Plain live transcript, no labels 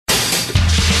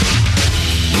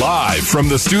Live from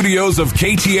the studios of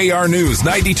KTAR News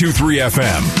 92.3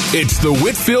 FM, it's the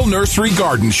Whitfill Nursery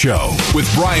Garden Show with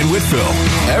Brian Whitfill.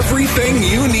 Everything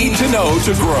you need to know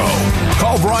to grow.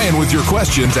 Call Brian with your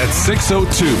questions at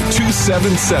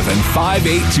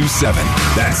 602-277-5827.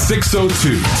 That's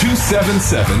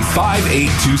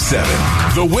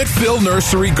 602-277-5827. The Whitfill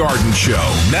Nursery Garden Show,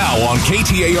 now on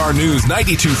KTAR News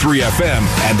 92.3 FM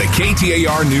and the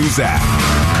KTAR News app.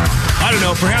 I don't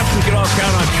know. Perhaps we can all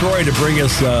count on Troy to bring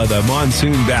us the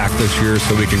monsoon back this year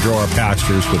so we can grow our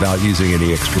pastures without using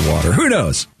any extra water. Who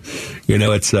knows? You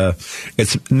know, it's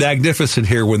magnificent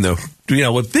here when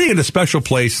with being in a special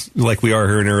place like we are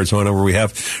here in Arizona where we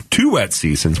have two wet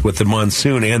seasons with the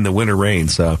monsoon and the winter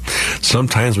rains.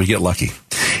 Sometimes we get lucky.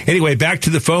 Anyway, back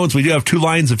to the phones. We do have two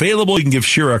lines available. You can give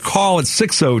Shira a call at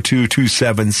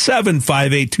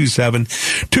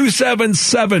 602-277-5827.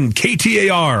 277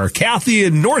 KTAR. Kathy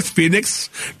in North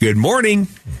Phoenix. Good morning.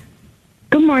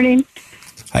 Good morning.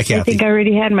 Hi, Kathy. I think I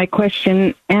already had my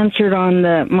question answered on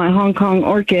my Hong Kong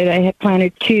orchid. I had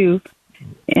planted two,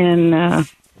 and I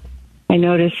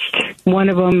noticed one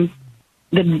of them,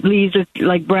 the leaves are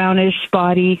like brownish,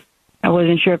 spotty. I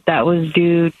wasn't sure if that was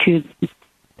due to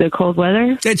the cold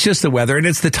weather. It's just the weather, and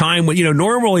it's the time when,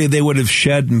 normally they would have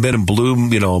shed and been in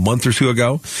bloom, a month or two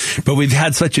ago, but we've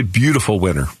had such a beautiful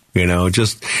winter,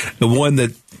 just the one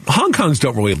that Hong Kongs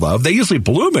don't really love. They usually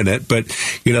bloom in it, but,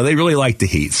 they really like the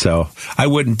heat, so I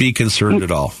wouldn't be concerned at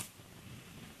all.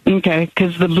 Okay,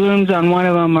 because the blooms on one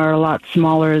of them are a lot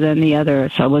smaller than the other,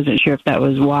 so I wasn't sure if that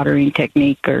was watering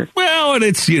technique or... Well, and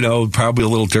it's, probably a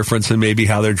little difference in maybe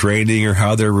how they're draining or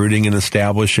how they're rooting and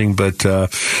establishing, but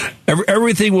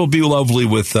everything will be lovely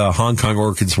with Hong Kong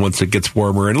orchids once it gets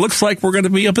warmer, and it looks like we're going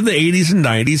to be up in the 80s and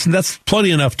 90s, and that's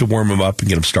plenty enough to warm them up and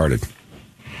get them started.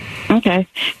 Okay.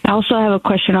 I also have a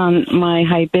question on my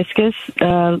hibiscus.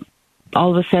 All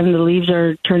of a sudden the leaves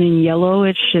are turning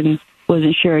yellowish, and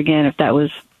wasn't sure again if that was...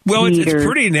 Well, it's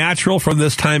pretty natural from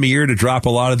this time of year to drop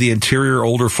a lot of the interior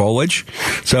older foliage.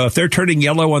 So if they're turning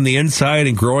yellow on the inside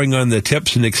and growing on the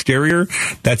tips and exterior,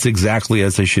 that's exactly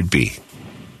as they should be.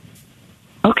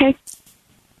 Okay.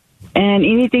 And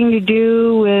anything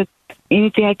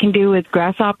I can do with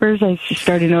grasshoppers? I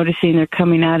started noticing they're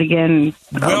coming out again.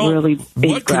 Really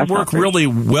big what could work really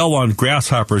well on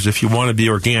grasshoppers if you want to be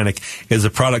organic is a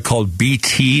product called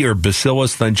BT or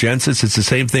Bacillus thuringiensis. It's the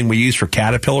same thing we use for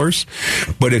caterpillars.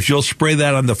 But if you'll spray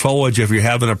that on the foliage if you're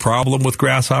having a problem with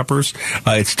grasshoppers,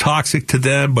 it's toxic to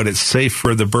them, but it's safe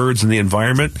for the birds and the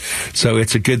environment. So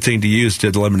it's a good thing to use to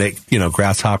eliminate,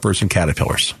 grasshoppers and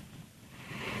caterpillars.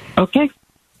 Okay.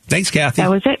 Thanks, Kathy. That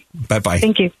was it. Bye-bye.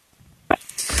 Thank you.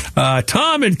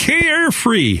 Tom in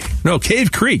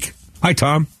Cave Creek. Hi,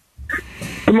 Tom.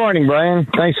 Good morning, Brian.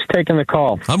 Thanks for taking the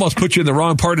call. I almost put you in the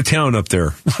wrong part of town up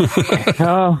there.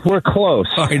 We're close.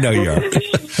 I know you are.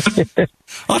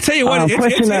 I'll tell you what,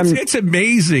 it's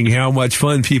amazing how much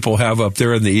fun people have up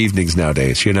there in the evenings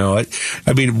nowadays. I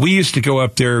mean, we used to go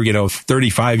up there,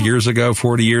 35 years ago,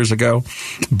 40 years ago,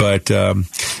 but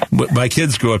my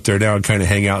kids go up there now and kind of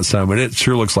hang out some, and it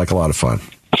sure looks like a lot of fun.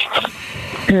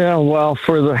 Yeah, well,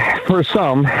 for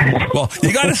some. Well,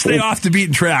 you got to stay off the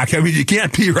beaten track. I mean, you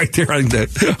can't be right there on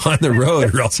the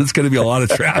road, or else it's going to be a lot of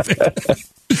traffic.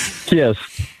 Yes.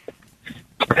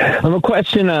 I have a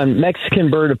question on Mexican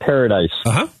bird of paradise.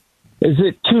 Uh-huh. Is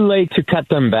it too late to cut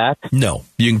them back? No,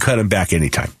 you can cut them back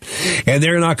anytime. And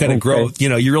they're not going to grow.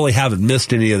 You really haven't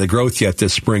missed any of the growth yet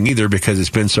this spring either because it's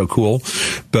been so cool.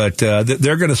 But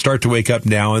they're going to start to wake up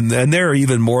now, and they're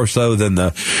even more so than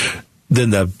the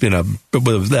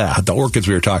orchids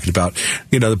we were talking about.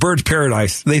 The bird's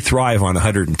paradise, they thrive on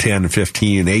 110,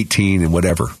 15, 18, and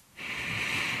whatever.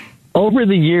 Over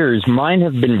the years, mine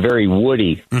have been very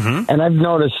woody. Mm-hmm. And I've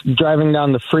noticed driving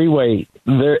down the freeway,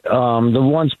 the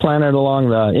ones planted along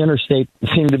the interstate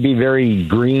seem to be very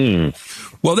green.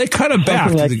 Well, they cut them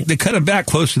back. They cut them back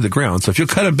close to the ground. So if you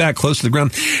cut them back close to the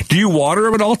ground, do you water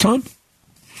them at all, Tom?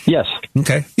 Yes.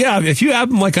 Okay. Yeah, if you have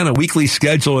them like on a weekly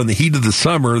schedule in the heat of the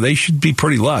summer, they should be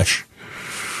pretty lush.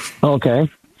 Okay.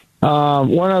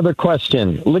 One other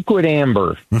question. Liquid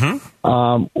amber.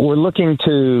 Mm-hmm. We're looking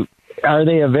to... Are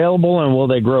they available and will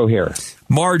they grow here?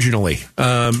 Marginally.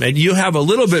 And you have a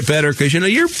little bit better because,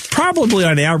 you're probably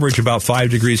on average about 5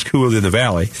 degrees cooler than the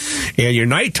valley. And your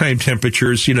nighttime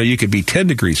temperatures, you could be 10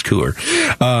 degrees cooler.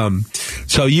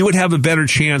 So you would have a better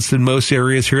chance than most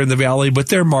areas here in the valley, but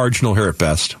they're marginal here at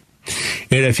best.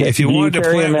 And if you wanted to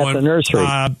plant one,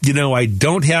 I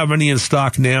don't have any in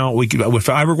stock now. If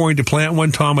I were going to plant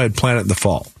one, Tom, I'd plant it in the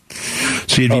fall.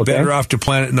 So you'd be better off to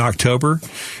plant it in October.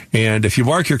 And if you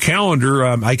mark your calendar,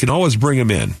 I can always bring them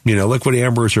in. Liquid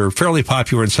ambers are fairly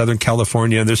popular in Southern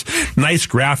California, and there's nice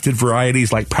grafted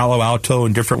varieties like Palo Alto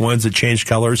and different ones that change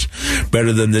colors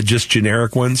better than the just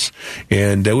generic ones.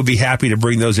 And I would be happy to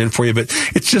bring those in for you, but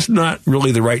it's just not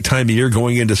really the right time of year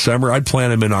going into summer. I'd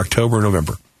plant them in October and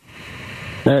November.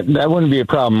 That wouldn't be a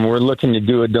problem. We're looking to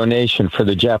do a donation for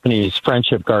the Japanese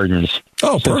Friendship Gardens.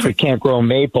 Oh, perfect. Since we can't grow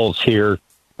maples here,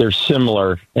 they're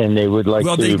similar, and they would like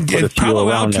to put a few Palo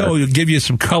around Alto there. will give you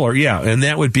some color, yeah, and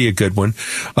that would be a good one.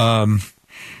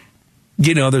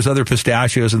 There's other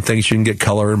pistachios and things you can get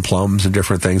color and plums and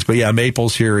different things. But, yeah,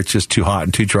 maples here, it's just too hot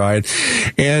and too dry.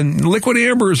 And liquid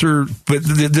ambers but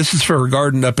this is for a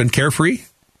garden up in Carefree?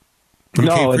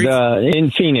 No,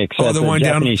 in Phoenix. Oh, the one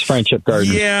Japanese Friendship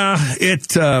Garden. Yeah,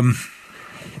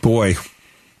 boy.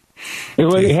 It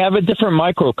would have a different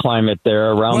microclimate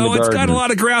there around the garden. Well, it's got a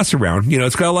lot of grass around.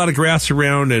 It's got a lot of grass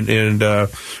around, and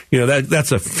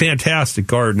that's a fantastic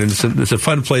garden, and it's a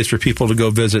fun place for people to go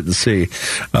visit and see.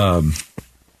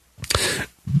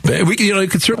 We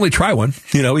could certainly try one.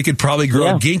 We could probably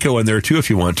grow a ginkgo in there too if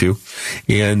you want to,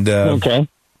 and okay.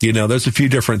 There's a few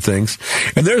different things.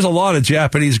 And there's a lot of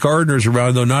Japanese gardeners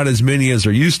around, though not as many as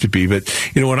there used to be. But,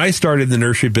 when I started the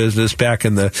nursery business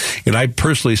I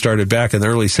personally started back in the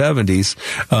early 70s,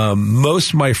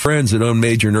 most of my friends that owned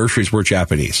major nurseries were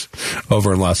Japanese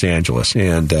over in Los Angeles.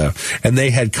 And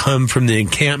they had come from the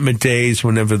encampment days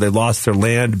whenever they lost their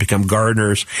land to become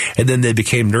gardeners. And then they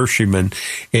became nurserymen.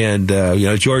 And,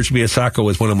 George Miyasako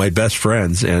was one of my best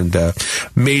friends, and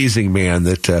amazing man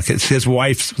that his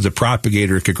wife was a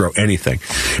propagator, could grow anything.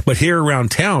 But here around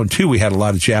town, too, we had a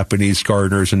lot of Japanese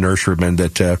gardeners and nurserymen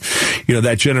that,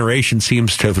 that generation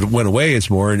seems to have went away as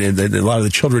more, and a lot of the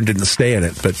children didn't stay in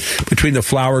it. But between the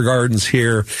flower gardens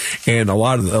here and a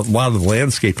lot of the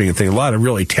landscaping and things, a lot of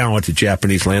really talented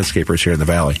Japanese landscapers here in the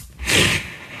valley.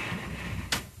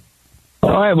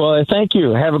 All right, well, thank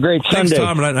you. Have a great Sunday. Thanks,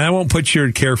 Tom. And I won't put you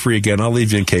in Carefree again. I'll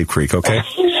leave you in Cave Creek, okay?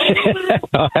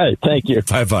 All right, thank you.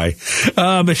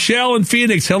 Bye-bye. Michelle in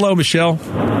Phoenix. Hello, Michelle.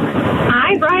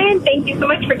 Hi, Brian. Thank you so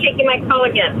much for taking my call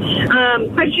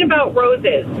again. Question about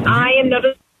roses. I am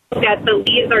noticing that the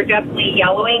leaves are definitely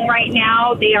yellowing right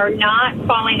now. They are not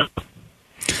falling off.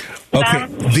 Okay,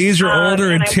 these are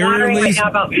older interior leaves? Right now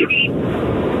about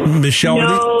Michelle?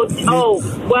 all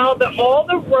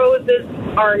the roses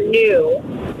are new.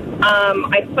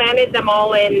 I planted them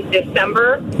all in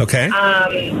December. Okay.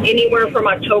 Anywhere from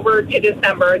October to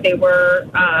December, they were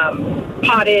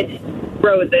potted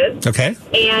roses. Okay.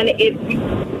 And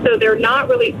so they're not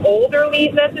really older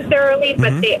leaves necessarily,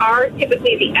 but they are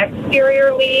typically the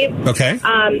exterior leaves. Okay.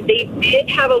 They did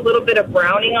have a little bit of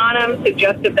browning on them,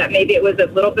 suggestive that maybe it was a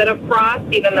little bit of frost,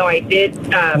 even though I did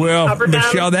cover them.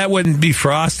 Michelle, that wouldn't be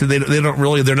frost.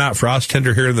 They're not frost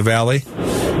tender here in the valley.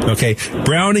 Okay.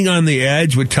 Browning on the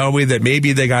edge would tell me that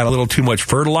maybe they got a little too much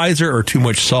fertilizer or too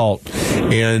much salt.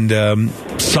 And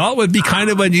salt would be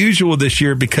kind of unusual this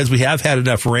year because we have had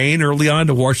enough rain early on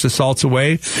to wash the salts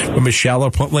away from a shallow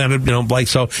plant.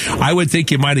 So I would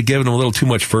think you might have given them a little too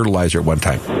much fertilizer at one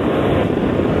time.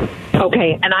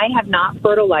 Okay, and I have not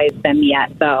fertilized them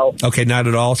yet, though. Okay, not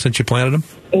at all since you planted them?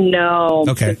 No,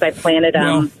 since I planted them.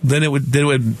 Well, then it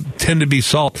would tend to be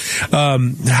salt.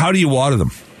 How do you water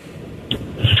them?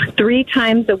 3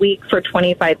 times a week for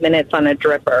 25 minutes on a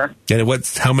dripper. And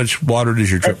how much water does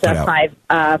your drip put out?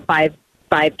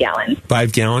 5 gallons.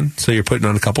 5 gallon, so you're putting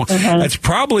on a couple. That's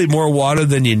probably more water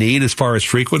than you need as far as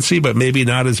frequency, but maybe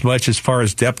not as much as far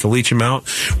as depth to leach them out.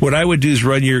 What I would do is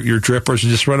run your drippers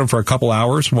and just run them for a couple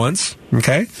hours once,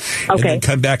 okay? And then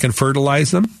come back and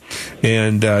fertilize them.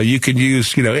 And you can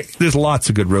use, there's lots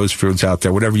of good rose foods out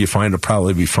there. Whatever you find will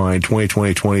probably be fine.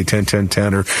 20-20-20,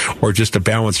 10-10-10, or just a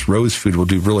balanced rose food will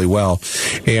do really well.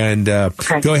 And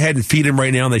go ahead and feed them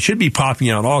right now. And they should be popping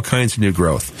out all kinds of new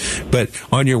growth. But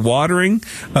on your watering,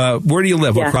 where do you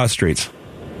live? What cross streets?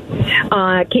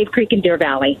 Cave Creek and Deer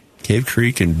Valley. Cave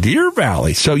Creek and Deer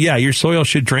Valley. So, yeah, your soil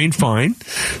should drain fine.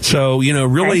 So,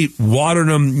 really water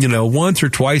them, once or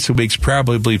twice a week's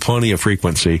probably plenty of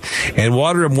frequency. And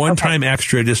water them one time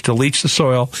extra just to leach the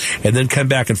soil, and then come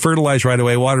back and fertilize right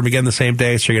away. Water them again the same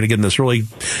day. So you're going to get them this really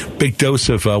big dose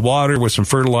of water with some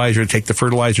fertilizer. Take the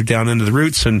fertilizer down into the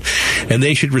roots, and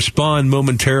they should respond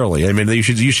momentarily. I mean, you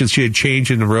should see a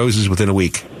change in the roses within a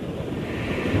week.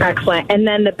 Excellent. And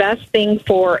then the best thing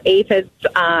for aphids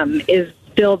is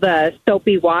still the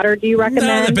soapy water, do you recommend?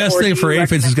 No, the best thing for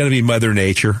aphids is going to be Mother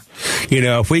Nature.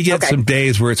 If we get some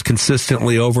days where it's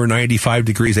consistently over 95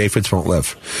 degrees, aphids won't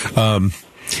live.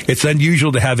 It's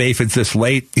unusual to have aphids this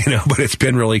late, but it's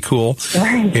been really cool.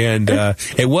 Right. And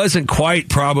it wasn't quite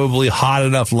probably hot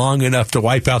enough, long enough to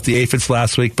wipe out the aphids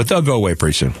last week, but they'll go away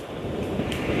pretty soon.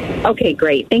 Okay,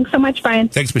 great. Thanks so much, Brian.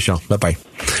 Thanks, Michelle. Bye-bye.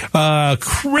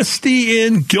 Christy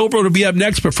in Gilbert will be up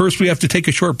next, but first we have to take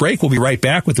a short break. We'll be right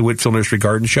back with the Whitfill Nursery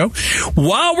Garden Show.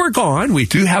 While we're gone, we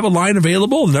do have a line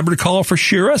available. The number to call for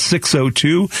Shira,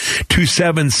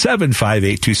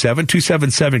 602-277-5827,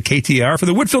 277-KTR for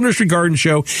the Whitfill Nursery Garden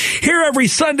Show, here every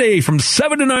Sunday from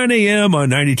 7 to 9 a.m.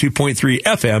 on 92.3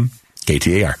 FM,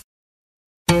 KTAR.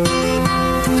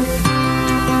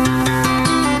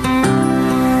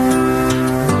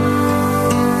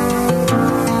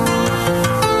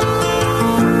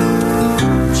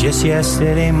 Just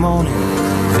yesterday morning,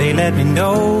 they let me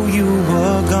know you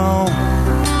were gone.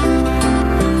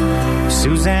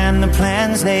 Suzanne, the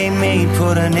plans they made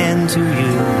put an end to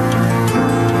you.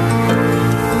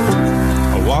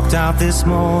 I walked out this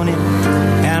morning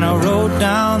and I wrote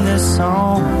down this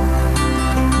song.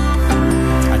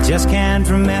 I just can't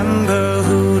remember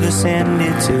who to send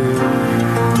it to.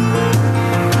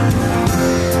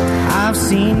 I've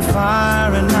seen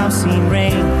fire and I've seen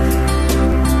rain.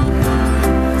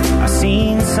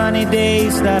 Seen sunny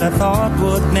days that I thought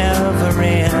would never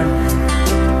end.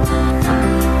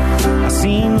 I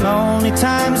seen lonely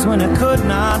times when I could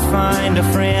not find a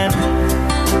friend.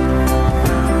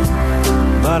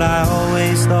 But I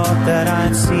always thought that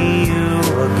I'd see you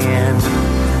again.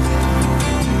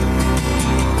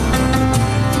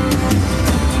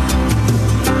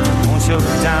 Won't you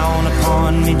look down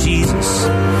upon me, Jesus?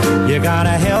 You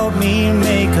gotta help me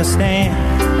make a stand.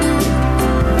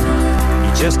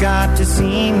 Just got to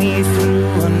see me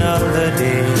through another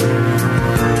day.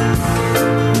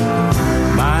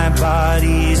 My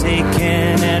body's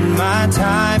aching and my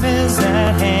time is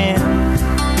at hand.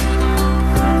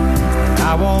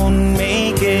 I won't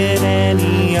make it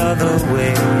any other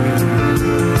way.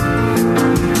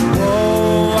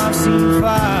 Oh, I've seen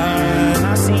fire and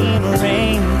I've seen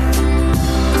rain.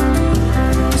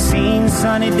 I've seen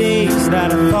sunny days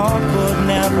that I thought would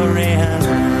never end.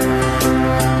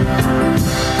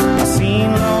 I've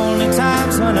seen lonely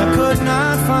times when I could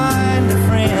not find a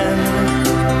friend.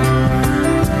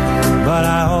 But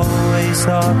I always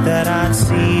thought that I'd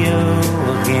see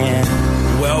you again.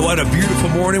 Well, what a beautiful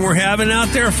morning we're having out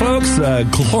there, folks.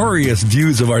 Glorious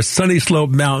views of our Sunny Slope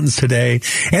Mountains today.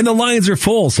 And the lines are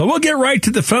full, so we'll get right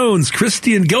to the phones.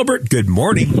 Christy and Gilbert, good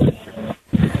morning.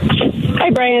 Hi,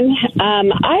 Brian.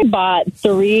 I bought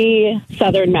 3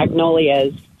 southern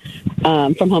magnolias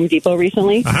from Home Depot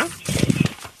recently. Uh-huh.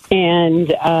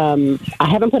 And I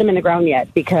haven't put them in the ground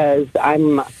yet because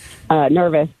I'm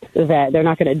nervous that they're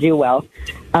not going to do well.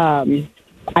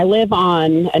 I live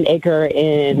on an acre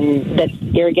that's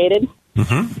irrigated.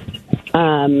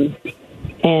 Mm-hmm.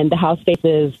 And the house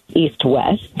faces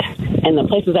east-west. And the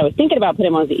places I was thinking about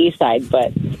putting them on the east side,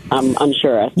 but I'm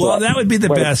unsure. Well, that would be the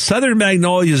best. Southern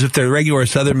magnolias, if they're regular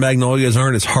southern magnolias,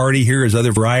 aren't as hardy here as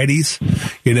other varieties.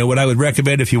 What I would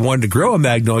recommend if you wanted to grow a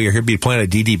magnolia here, be plant a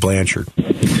D.D. Blanchard.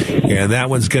 And that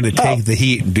one's going to take the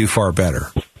heat and do far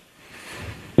better.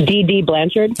 D.D.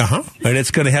 Blanchard? Uh-huh. And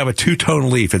it's going to have a 2-tone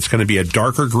leaf. It's going to be a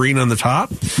darker green on the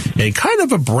top and kind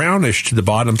of a brownish to the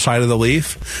bottom side of the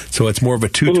leaf. So it's more of a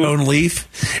 2-tone leaf,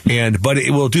 but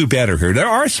it will do better here. There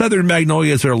are southern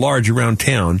magnolias that are large around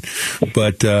town,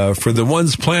 but for the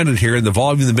ones planted here and the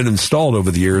volume that have been installed over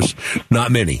the years,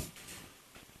 not many.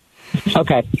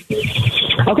 Okay.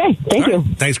 Thank you.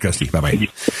 Thanks, Christy. Bye-bye.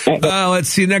 Let's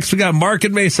see. Next, we got Mark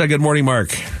in Mesa. Good morning,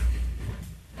 Mark.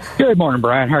 Good morning,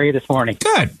 Brian. How are you this morning?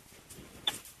 Good.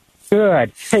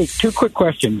 Hey, 2 quick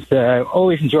questions.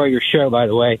 Always enjoy your show, by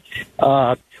the way.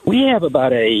 We have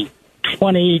about a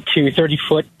 20 to 30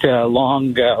 foot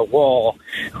long wall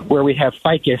where we have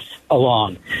ficus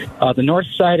along. The north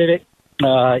side of it,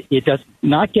 it does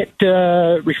not get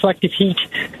reflective heat.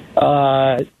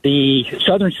 The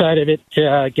southern side of it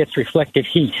gets reflective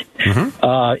heat.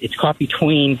 Mm-hmm. It's caught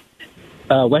between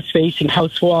west-facing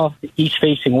house wall,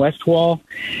 east-facing west wall,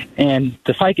 and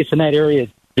the ficus in that area is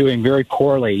doing very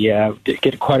poorly.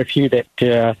 Get quite a few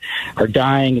that are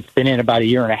dying. It's been in about a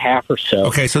year and a half or so.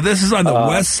 Okay, so this is on the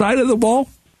west side of the wall?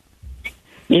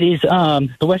 It is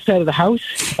the west side of the house.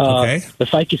 Okay. The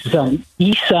ficus is on the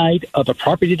east side of a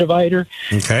property divider.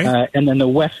 Okay. And then the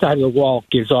west side of the wall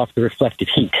gives off the reflective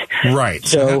heat. Right.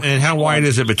 So, and how wide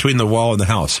is it between the wall and the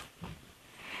house?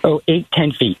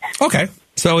 8-10 feet. Okay.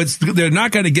 So they're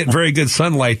not going to get very good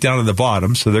sunlight down at the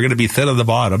bottom, so they're going to be thin on the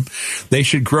bottom. They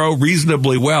should grow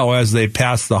reasonably well as they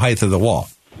pass the height of the wall.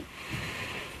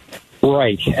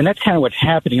 Right, and that's kind of what's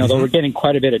happening, although we're getting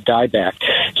quite a bit of dieback.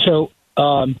 So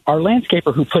our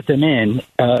landscaper who put them in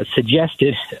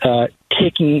suggested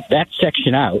taking that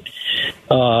section out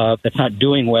that's not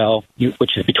doing well,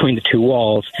 which is between the two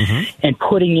walls, and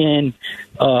putting in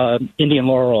Indian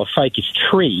laurel or ficus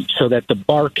tree so that the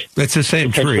bark... It's the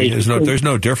same tree. There's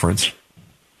no difference.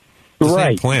 It's the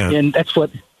same plant. And that's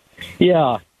what...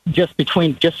 Yeah, just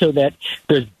so that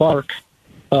there's bark...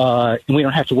 and we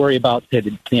don't have to worry about the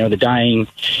dying.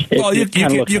 Well, you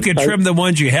can trim the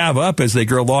ones you have up as they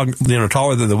grow long,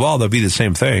 taller than the wall. They'll be the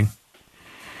same thing.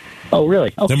 Oh,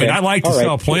 really? Okay. I mean, I like to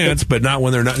sell plants, but not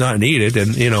when they're not needed.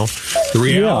 And the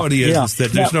reality is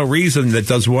that there's no reason that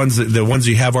the ones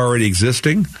you have already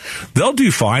existing, they'll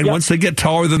do fine. Once they get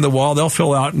taller than the wall, they'll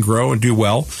fill out and grow and do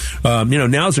well.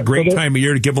 Now's a great time of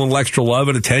year to give them a little extra love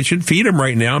and attention. Feed them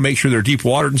right now. Make sure they're deep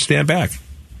watered and stand back.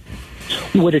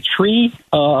 Would a tree,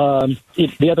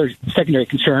 the other secondary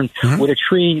concern, would a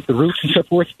tree, the roots and so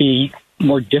forth, be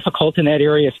more difficult in that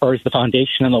area as far as the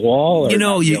foundation and the wall?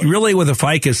 Really with a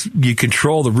ficus, you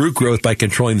control the root growth by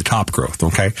controlling the top growth,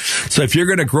 okay? So if you're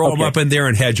going to grow them up in there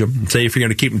and hedge them, say if you're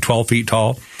going to keep them 12 feet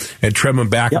tall and trim them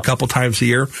back a couple times a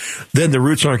year, then the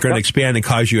roots aren't going to expand and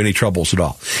cause you any troubles at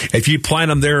all. If you plant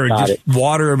them there and just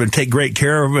water them and take great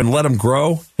care of them and let them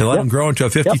grow, them grow into a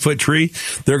 50-foot tree,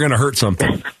 they're going to hurt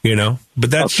something, But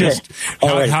that's just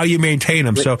how you maintain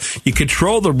them. So you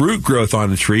control the root growth on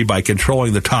the tree by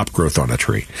controlling the top growth on a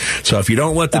tree. So if you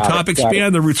don't let the top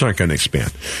expand, the roots aren't going to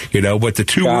expand. But the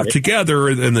two work together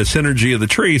in the synergy of the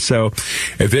tree. So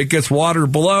if it gets water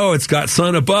below, it's got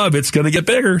sun above, it's going to get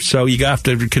bigger. So you have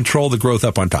to control the growth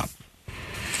up on top.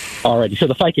 Alrighty, so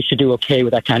the ficus should do okay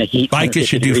with that kind of heat. Ficus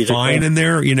should do fine in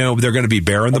there. They're going to be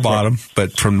bare in the bottom,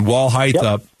 but from wall height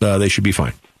up, they should be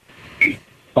fine.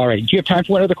 All right. Do you have time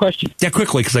for one other question? Yeah,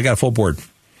 quickly, because I got a full board.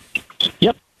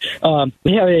 Yep.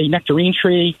 We have a nectarine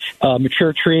tree,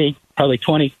 mature tree, probably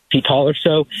 20 feet tall or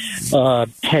so,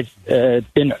 has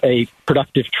been a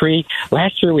productive tree.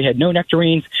 Last year we had no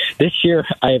nectarines. This year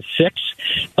I have 6,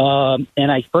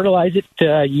 and I fertilize it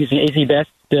using AZ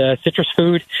Best citrus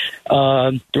food.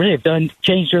 Really have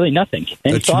changed really nothing.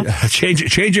 Any thoughts?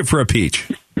 Change it for a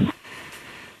peach.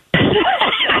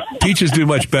 Peaches do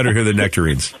much better here than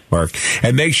nectarines, Mark.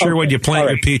 And make sure when you plant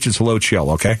your peach, it's low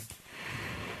chill, okay?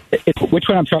 Which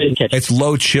one? I'm trying to catch. It's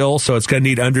low chill, so it's going to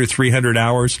need under 300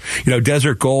 hours.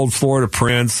 Desert Gold, Florida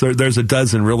Prince, there's a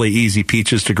dozen really easy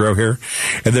peaches to grow here,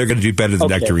 and they're going to do better than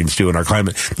nectarines do in our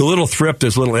climate. The little thrip,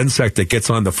 this little insect that gets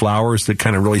on the flowers that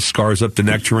kind of really scars up the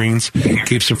nectarines,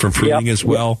 keeps them from fruiting as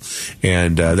well,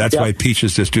 and that's why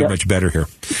peaches just do much better here.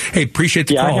 Hey, appreciate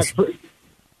the calls.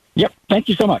 Yep. Thank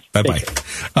you so much.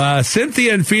 Bye-bye.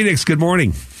 Cynthia in Phoenix, good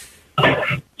morning.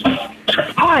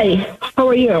 Hi. How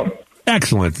are you?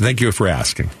 Excellent. Thank you for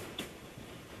asking.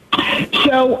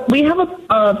 So we have a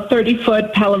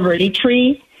 30-foot Palo Verde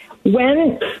tree.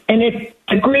 The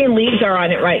green leaves are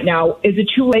on it right now. Is it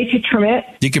too late to trim it?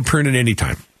 You can prune it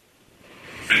anytime.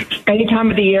 Any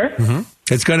time of the year? Mm-hmm.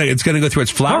 It's going to go through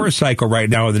its flower cycle right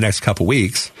now in the next couple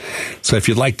weeks. So if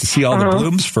you'd like to see all the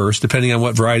blooms first, depending on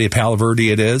what variety of Palo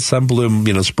Verde it is, some bloom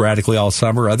sporadically all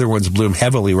summer, other ones bloom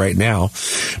heavily right now.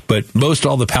 But most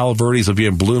all the Palo Verdes will be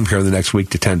in bloom here in the next week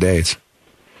to 10 days.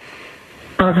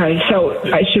 Okay, so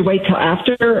I should wait till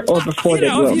after or before they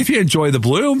bloom? If you enjoy the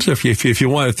blooms, if you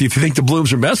think the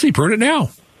blooms are messy, prune it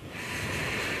now.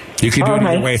 You can do it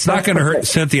either way. It's not going to hurt,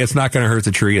 Cynthia. It's not going to hurt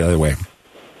the tree either way.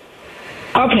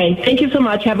 Okay, thank you so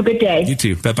much. Have a good day. You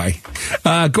too.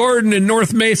 Bye-bye. Gordon in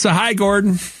North Mesa. Hi,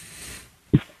 Gordon.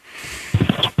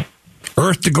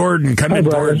 Earth to Gordon. Come in,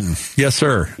 Gordon. Yes,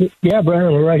 sir. Yeah,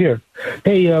 Brian, we're right here.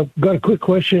 Hey, got a quick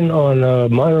question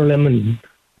on Meyer lemon.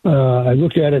 I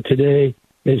looked at it today.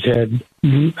 It's had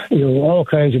all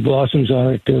kinds of blossoms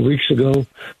on it weeks ago.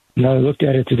 Now I looked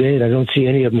at it today, and I don't see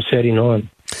any of them setting on.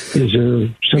 Is there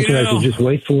something I should just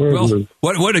wait for? Well,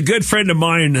 what a good friend of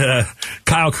mine,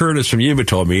 Kyle Curtis from Yuma,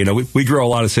 told me. We grow a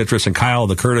lot of citrus, and Kyle,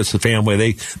 the Curtis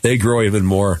family, they grow even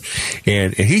more.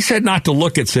 And he said not to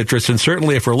look at citrus, and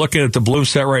certainly if we're looking at the bloom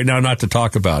set right now, not to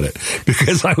talk about it,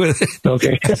 because I would.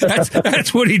 Okay,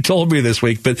 that's what he told me this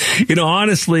week. But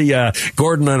honestly,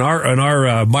 Gordon, on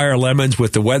our Meyer lemons,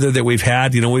 with the weather that we've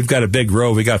had, we've got a big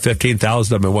grove. We got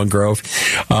 15,000 of them in one grove.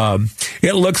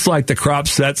 It looks like the crop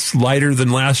set's lighter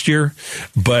than last year,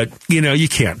 but you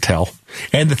can't tell.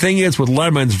 And the thing is, with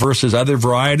lemons versus other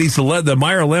varieties, the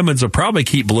Meyer lemons will probably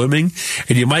keep blooming,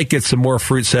 and you might get some more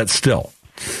fruit sets still.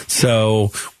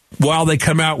 So while they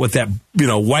come out with that,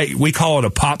 white, we call it a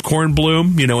popcorn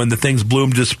bloom, and the things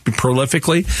bloom just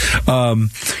prolifically, and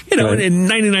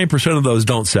 99% of those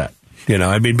don't set, but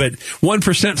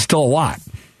 1% is still a lot.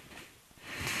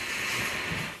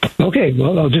 Okay,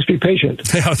 well, I'll just be patient.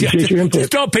 Appreciate your input.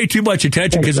 Just don't pay too much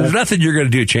attention because there's nothing you're going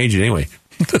to do to change it anyway.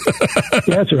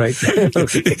 That's right. It's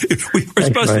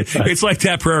like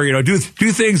that prayer, do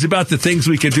things about the things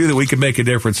we can do that we can make a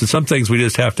difference, and some things we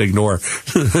just have to ignore.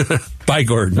 Bye,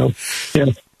 Gordon. Nope. Yeah.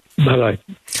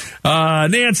 Bye-bye.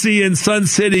 Nancy in Sun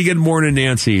City. Good morning,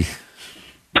 Nancy.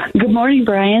 Good morning,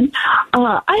 Brian.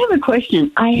 I have a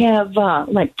question. I have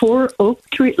 4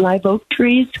 live oak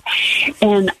trees,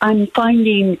 and I'm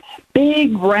finding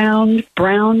big, round,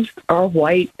 brown or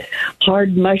white,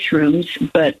 hard mushrooms,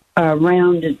 but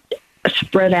round,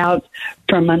 spread out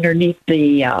from underneath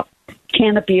the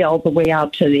canopy all the way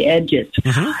out to the edges.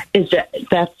 Mm-hmm. Is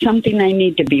that something I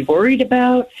need to be worried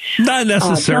about? Not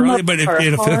necessarily, but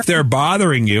if they're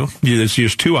bothering you, there's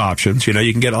just 2 options.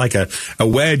 You can get like a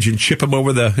wedge and chip them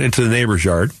into the neighbor's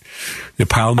yard. You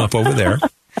pile them up over there.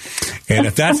 And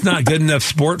if that's not good enough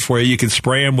sport for you can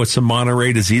spray them with some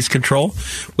Monterey disease control,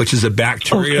 which is a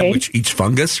bacteria which eats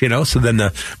fungus, so then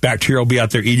the bacteria will be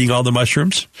out there eating all the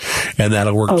mushrooms, and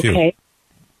that'll work too.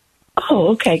 Oh,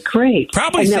 okay, great.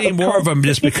 Probably seeing more of them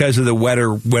just because of the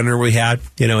wetter winter we had,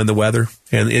 in the weather.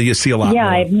 And you see a lot more. Yeah,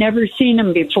 I've never seen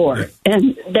them before. Yeah.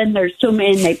 And then there's so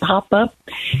many, and they pop up,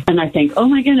 and I think, oh,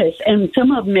 my goodness. And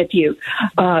some of them, if you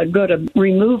go to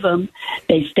remove them,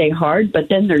 they stay hard. But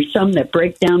then there's some that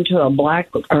break down to a black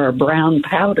or a brown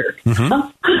powder.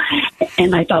 Mm-hmm.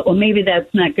 And I thought, well, maybe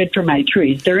that's not good for my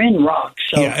trees. They're in rocks.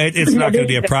 So. Yeah, it's not going to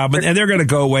be a problem. And they're going to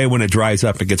go away when it dries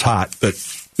up and gets hot. But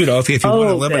if you want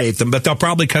to eliminate them, but they'll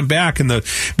probably come back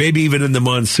maybe even in the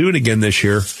monsoon again this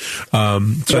year. So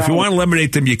if you want to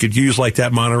eliminate them, you could use like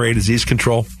that Monterey disease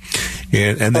control,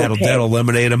 and that'll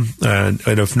eliminate them. And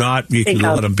if not, you can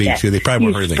let them be too. They probably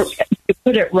won't hurt anything. You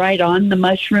put it right on the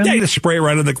mushroom? Yeah, you just spray it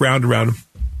right on the ground around them.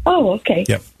 Oh, okay.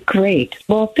 Yep. Great.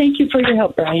 Well, thank you for your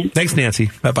help, Brian. Thanks, Nancy.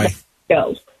 Bye-bye.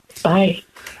 Go. Bye.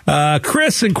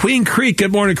 Chris in Queen Creek.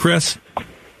 Good morning, Chris.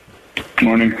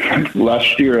 Morning.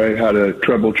 Last year I had a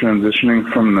trouble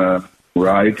transitioning from the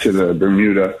rye to the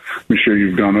Bermuda. I'm sure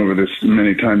you've gone over this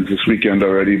many times this weekend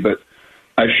already, but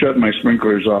I shut my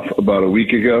sprinklers off about a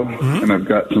week ago, and I've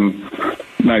got some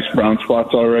nice brown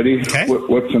spots already. Okay.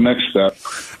 What's the next step?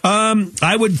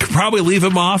 I would probably leave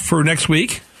them off for next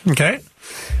week, okay?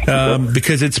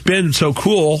 Because it's been so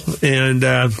cool and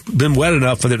been wet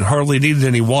enough that it hardly needed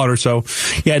any water. So,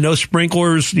 yeah, no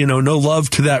sprinklers, no love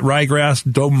to that ryegrass.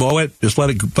 Don't mow it. Just let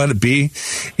it be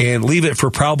and leave it for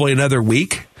probably another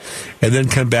week and then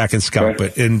come back and scalp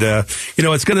it. And,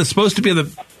 it's supposed to be in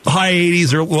the high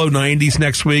 80s or low 90s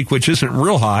next week, which isn't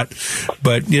real hot,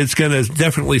 but it's going to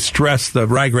definitely stress the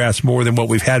ryegrass more than what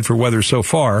we've had for weather so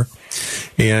far.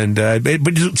 And but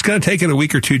it's going to take it a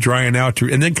week or two drying out,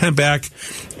 and then come back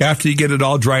after you get it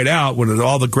all dried out, when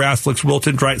all the grass looks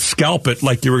wilted dry, scalp it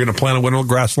like you were going to plant a winter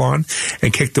grass lawn,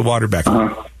 and kick the water back.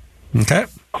 Okay?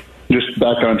 Just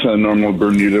back onto a normal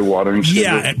Bermuda watering schedule.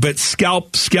 Yeah, but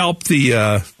scalp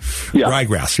the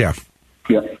ryegrass, yeah.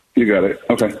 Yeah. You got it.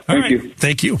 Okay. Thank you.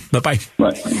 Thank you. Bye-bye.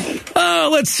 Bye.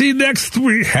 Let's see. Next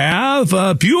we have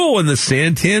Buell in the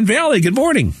Santan Valley. Good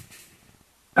morning.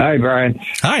 Hi, Brian.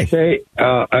 Hi. Say,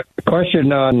 a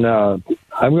question on,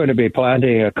 I'm going to be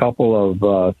planting a couple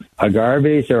of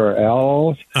agaves or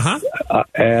aloes.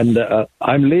 And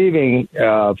I'm leaving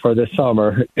for the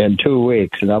summer in 2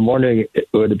 weeks. And I'm wondering,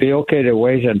 would it be okay to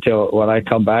wait until when I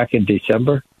come back in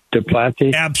December to plant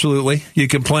these? Absolutely. You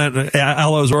can plant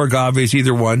aloes or agaves,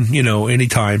 either one,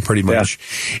 anytime pretty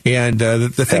much. Yeah. And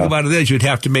the thing about it is you'd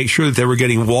have to make sure that they were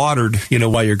getting watered,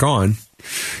 while you're gone.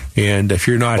 And if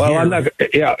you're not here... I'm not,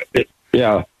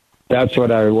 yeah, that's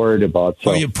what I worried about.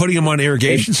 So. Are you putting them on an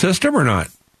irrigation system or not?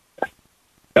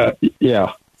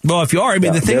 Yeah. Well, if you are,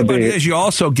 the thing about it is you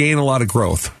also gain a lot of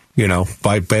growth.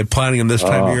 By planting them this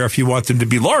time of year. If you want them to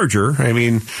be larger,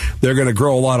 they're going to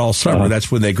grow a lot all summer.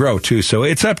 That's when they grow, too. So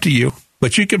it's up to you.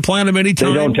 But you can plant them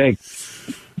anytime. They don't take...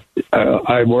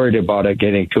 I'm worried about it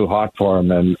getting too hot for them,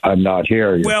 and I'm not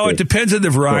here. Well, it depends on the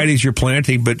varieties you're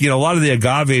planting, but, a lot of the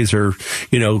agaves are,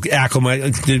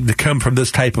 acclimated to come from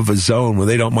this type of a zone where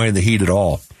they don't mind the heat at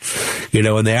all.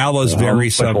 And the aloes vary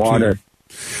some, water? Too.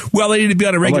 Well, they need to be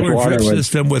on a regular drip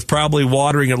system with probably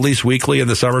watering at least weekly in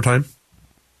the summertime.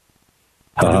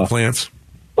 Plants.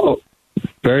 Oh,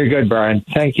 very good, Brian.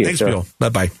 Thank you. Thanks, Bill.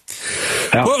 Bye-bye.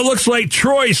 Well, it looks like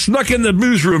Troy snuck in the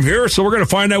newsroom here, so we're going to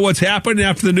find out what's happening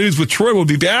after the news with Troy. We'll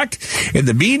be back. In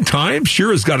the meantime,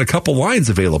 Shira's got a couple lines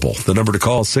available. The number to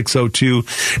call is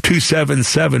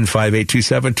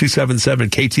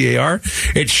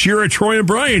 602-277-5827-277-KTAR. It's Shira, Troy, and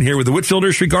Brian here with the Whitfill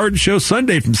Nursery Garden Show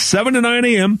Sunday from 7 to 9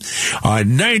 a.m. on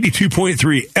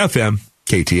 92.3 FM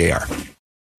KTAR.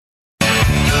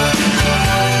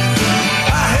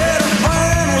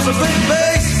 big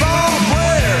baseball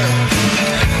player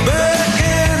back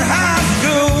in high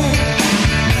school.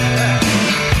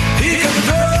 He could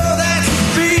throw that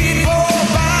speedball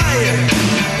by you,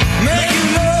 make you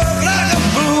look like a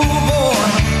fool, boy.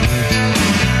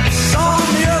 Saw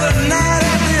him the other night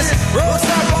at this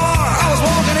roadside bar. I was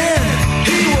walking in,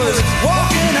 he was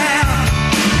walking out.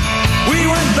 We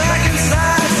went back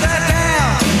inside, sat down,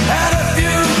 had a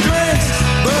few drinks,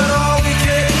 but all we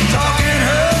kept talking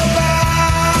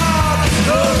about was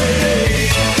glory days.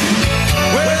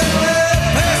 Where they let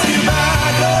pass you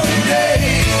by, glory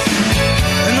days.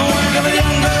 In the wink of a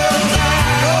young girl's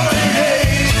eye, glory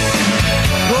days.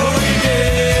 Glory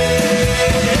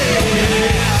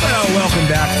days. Well, welcome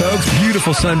back, folks.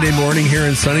 Beautiful Sunday morning here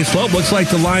in sunny Slope. Looks like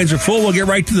the lines are full. We'll get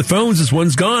right to the phones. This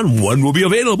one's gone. One will be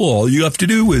available. All you have to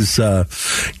do is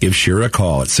give Shira a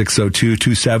call at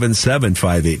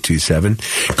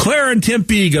 602-277-5827. Claire and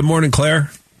Tempe. Good morning,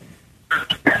 Claire.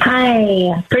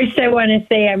 Hi. First, I want to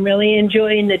say I'm really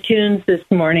enjoying the tunes this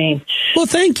morning. Well,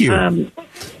 thank you.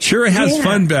 Shira has yeah.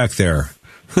 fun back there.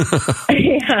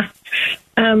 Yeah.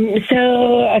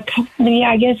 So I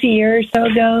guess a year or so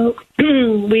ago,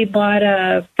 we bought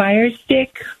a fire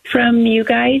stick from you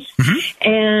guys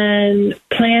and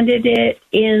planted it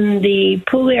in the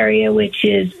pool area, which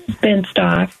is fenced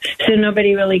off, so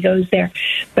nobody really goes there.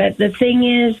 But the thing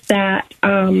is that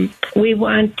we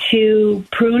want to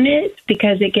prune it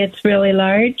because it gets really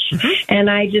large. And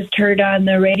I just heard on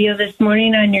the radio this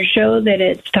morning on your show that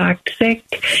it's toxic.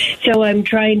 So I'm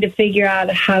trying to figure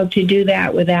out how to do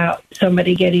that without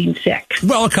somebody getting sick.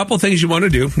 Well, a couple of things you want to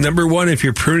do. Number one, if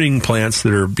you're pruning plants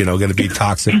that are, going to be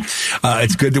toxic,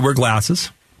 it's good to wear glasses.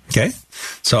 Okay.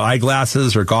 So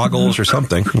eyeglasses or goggles or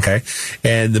something. Okay.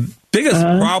 And the biggest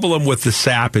problem with the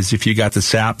sap is if you got the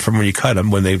sap from when you cut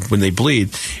them, when they bleed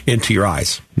into your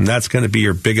eyes. And that's going to be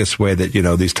your biggest way that,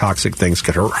 these toxic things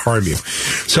could harm you.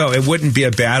 So it wouldn't be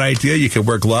a bad idea. You could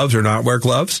wear gloves or not wear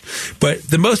gloves. But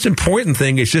the most important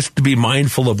thing is just to be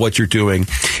mindful of what you're doing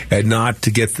and not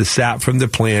to get the sap from the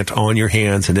plant on your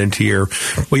hands and into your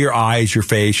eyes, your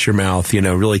face, your mouth,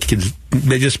 really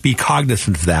just be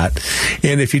cognizant of that.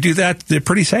 And if you do that, they're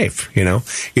pretty safe. You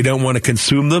don't want to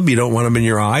consume them. You don't want them in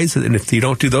your eyes. And if you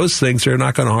don't do those things, they're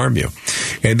not going to harm you.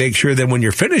 And make sure that when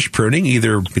you're finished pruning,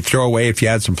 either throw away if you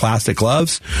had some plastic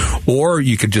gloves, or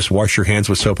you could just wash your hands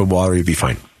with soap and water. You'd be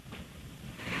fine.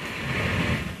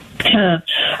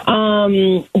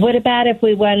 What about if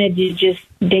we wanted to just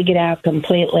dig it out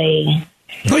completely?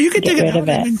 No, you can dig it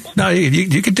out. No,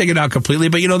 you can dig it out completely,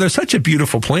 but they're such a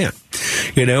beautiful plant,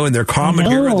 and they're common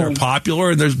here and they're popular,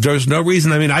 and there's no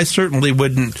reason. I mean, I certainly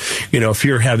wouldn't, if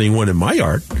you're having one in my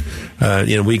yard,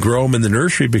 we grow them in the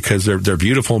nursery because they're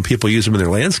beautiful and people use them in their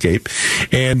landscape.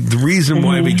 And the reason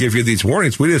why we give you these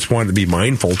warnings, we just want to be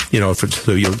mindful,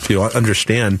 so you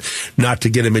understand not to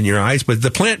get them in your eyes. But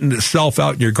the plant in itself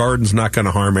out in your garden's not going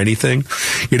to harm anything.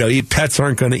 Pets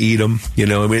aren't going to eat them.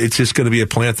 It's just going to be a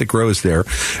plant that grows there.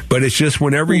 But it's just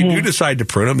whenever you do decide to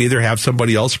prune them, either have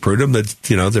somebody else prune them,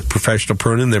 the professional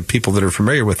pruning, the people that are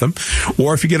familiar with them,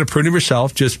 or if you get a pruning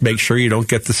yourself, just make sure you don't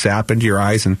get the sap into your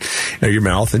eyes and your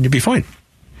mouth, and you'll be fine.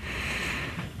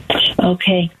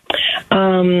 Okay.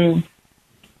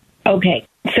 Okay.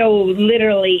 So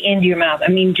literally into your mouth. I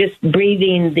mean, just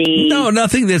breathing the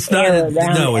nothing that's not.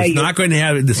 It's not going to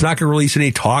have. It's not going to release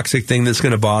any toxic thing that's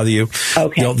going to bother you.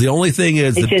 Okay. The only thing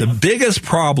is the biggest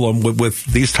problem with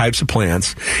these types of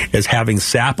plants is having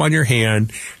sap on your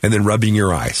hand and then rubbing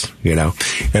your eyes.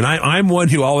 And I'm one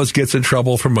who always gets in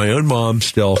trouble from my own mom.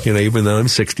 Still, even though I'm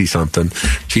 60-something,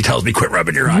 she tells me quit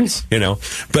rubbing your eyes.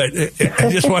 But I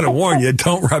just want to warn you: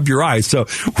 don't rub your eyes. So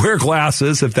wear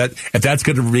glasses if that's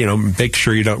going to make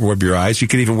sure you don't rub your eyes. You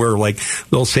can even wear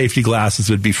little safety glasses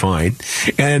would be fine.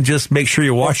 And just make sure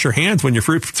you wash your hands when you're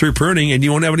through pruning, and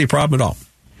you won't have any problem at all.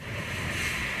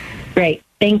 Great.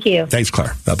 Thank you. Thanks,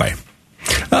 Claire. Bye-bye.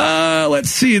 Let's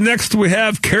see. Next we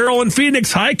have Carol in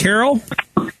Phoenix. Hi, Carol.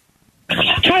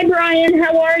 Hi, Brian.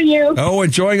 How are you? Oh,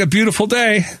 enjoying a beautiful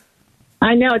day.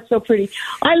 I know, it's so pretty.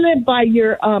 I live by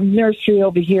your nursery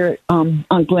over here on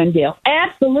Glendale.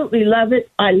 Absolutely love it.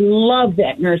 I love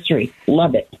that nursery.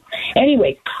 Love it.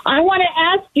 Anyway, I want to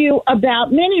ask you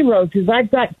about mini roses. I've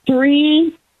got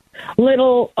 3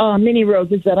 little mini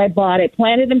roses that I bought. I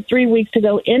planted them 3 weeks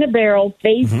ago in a barrel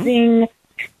facing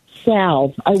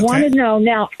south. I want to know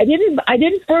now. I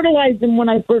didn't fertilize them when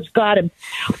I first got them.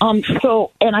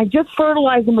 And I just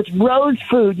fertilized them with rose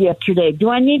food yesterday. Do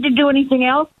I need to do anything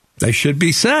else? They should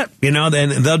be set,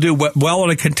 then they'll do well in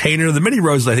a container. The mini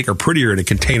roses, I think, are prettier in a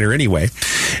container anyway.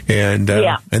 And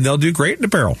they'll do great in a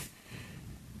barrel.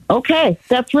 Okay,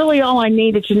 that's really all I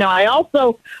needed to know. I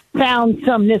also found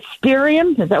some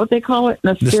nasturtiums. Is that what they call it?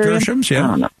 Nasturtiums, yeah. I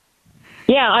don't know.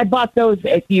 Yeah, I bought those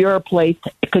at your place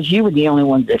because you were the only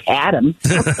ones that had them.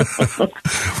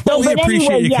 Well, we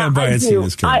appreciate you coming by and seeing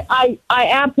us. I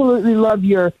absolutely love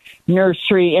your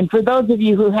nursery. And for those of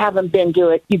you who haven't been to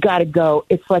it, you got to go.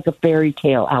 It's like a fairy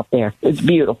tale out there. It's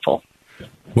beautiful.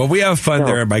 Well, we have fun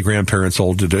there at my grandparents'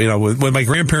 old to do. You know, when my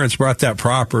grandparents bought that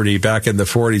property back in the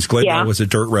 40s, Glendale was a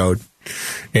dirt road.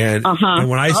 And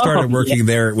when I started working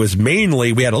there, it was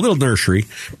mainly, we had a little nursery,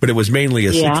 but it was mainly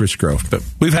a citrus grove. But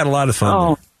we've had a lot of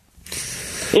fun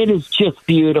there. It is just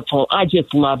beautiful. I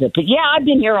just love it. But yeah, I've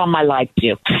been here all my life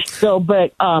too. So,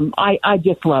 but I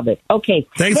just love it. Okay.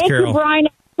 Thanks, Thank Carol. you, Brian.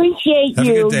 Appreciate Have a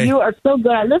you. good day. You are so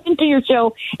good. I listen to your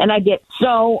show and I get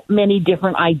so many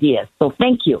different ideas. So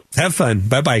thank you. Have fun.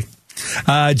 Bye-bye.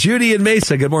 Judy in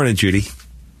Mesa. Good morning, Judy.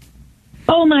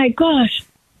 Oh, my gosh.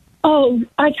 Oh,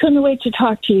 I couldn't wait to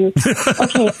talk to you.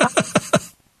 Okay.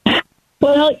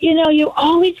 Well, you know, you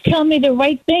always tell me the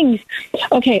right things.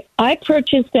 Okay, I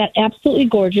purchased that absolutely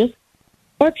gorgeous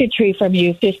orchid tree from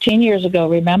you 15 years ago.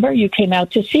 Remember? You came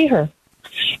out to see her.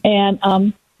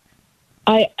 And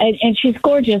and she's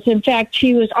gorgeous. In fact,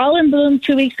 she was all in bloom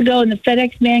 2 weeks ago, and the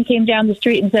FedEx man came down the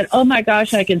street and said, "Oh, my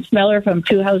gosh, I can smell her from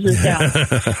 2 houses down."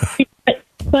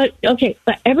 But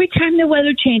every time the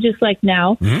weather changes like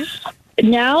now,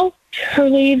 now her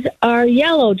leaves are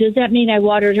yellow. Does that mean I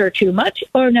watered her too much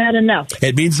or not enough?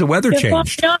 It means the weather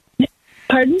changed.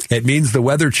 Pardon? It means the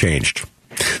weather changed.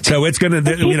 So it's going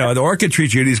to, you know, the orchid tree,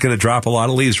 Judy, is going to drop a lot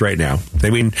of leaves right now. I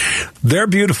mean, they're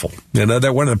beautiful. You know,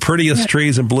 they're one of the prettiest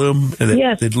trees in bloom, and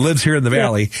it lives here in the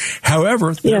valley.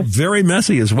 However, they're very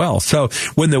messy as well. So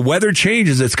when the weather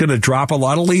changes, it's going to drop a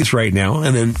lot of leaves right now.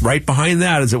 And then right behind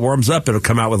that, as it warms up, it'll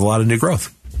come out with a lot of new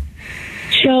growth.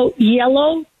 So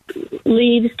yellow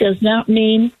leaves does not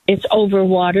mean it's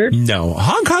overwatered. No.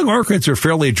 Hong Kong orchids are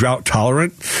fairly drought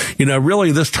tolerant. You know,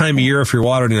 really this time of year, if you're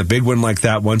watering a big one like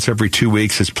that once every 2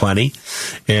 weeks is plenty.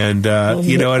 And,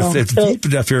 you know, if it's deep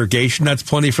enough irrigation, that's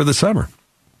plenty for the summer.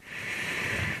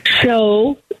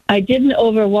 So I didn't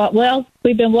overwater. Well,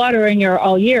 we've been watering her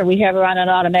all year. We have her on an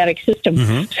automatic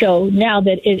system. So now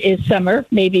that it is summer,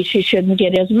 maybe she shouldn't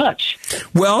get as much.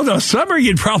 Well, no, summer,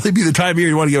 you'd probably be the time of year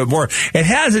you want to give it more. It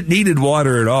hasn't needed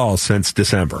water at all since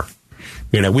December.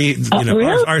 You know,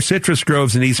 really? our citrus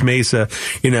groves in East Mesa,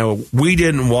 you know, we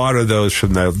didn't water those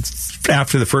from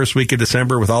after the first week of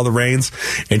December with all the rains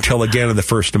until again on the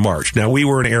 1st of March. Now, we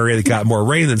were in an area that got more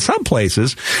rain than some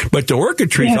places, but the orchid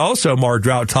tree is also more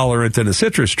drought tolerant than a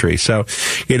citrus tree. So,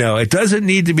 you know, it doesn't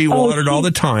need to be watered all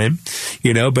the time,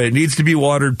 you know, but it needs to be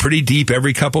watered pretty deep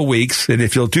every couple weeks. And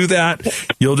if you'll do that,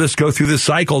 you'll just go through the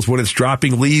cycles when it's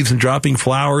dropping leaves and dropping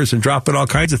flowers and dropping all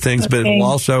kinds of things, but it'll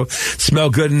also smell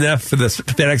good enough for the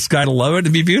FedEx guy to love it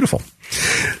and be beautiful.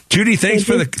 Judy, thanks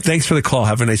for the call.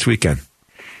 Have a nice weekend.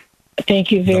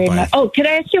 Thank you very much. Oh, can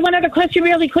I ask you one other question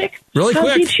really quick? Really quick.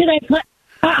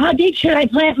 How deep should I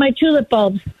plant my tulip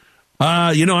bulbs?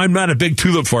 You know, I'm not a big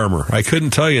tulip farmer. I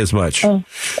couldn't tell you as much.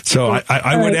 So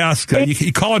I would ask,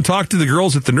 you call and talk to the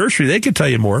girls at the nursery. They could tell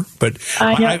you more. But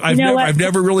I've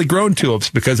never really grown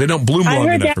tulips because they don't bloom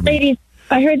long enough for me.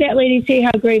 I heard that lady say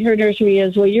how great her nursery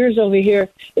is. Well, yours over here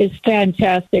is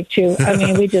fantastic, too. I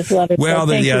mean, we just love it. Well,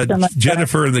 so thank you so much,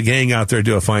 Jennifer and the gang out there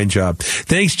do a fine job.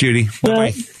 Thanks, Judy.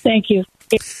 Well, thank you.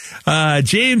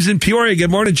 James in Peoria. Good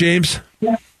morning, James.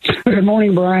 Good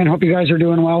morning, Brian. Hope you guys are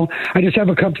doing well. I just have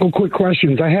a couple of quick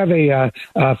questions. I have a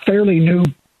fairly new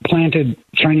planted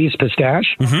Chinese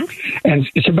pistache, and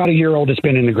it's about a year old. It's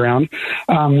been in the ground.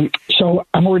 So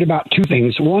I'm worried about two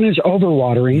things. One is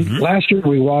overwatering. Last year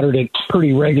we watered it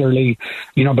pretty regularly,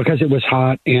 you know, because it was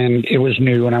hot and it was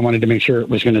new and I wanted to make sure it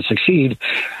was going to succeed.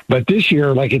 But this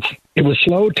year, like it was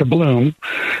slow to bloom,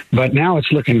 but now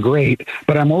it's looking great.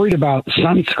 But I'm worried about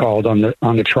sun scald on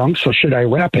the trunk. So should I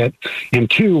wrap it? And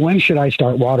two, when should I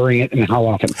start watering it and how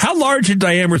often? How large in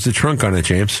diameter is the trunk on it,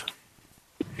 James?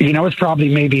 You know, it's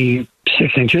probably maybe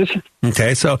 6 inches.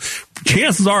 Okay, so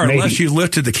chances are, unless you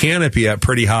lifted the canopy up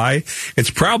pretty high,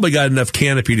 it's probably got enough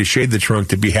canopy to shade the trunk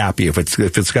to be happy if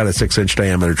it's got a 6-inch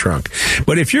diameter trunk.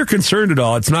 But if you're concerned at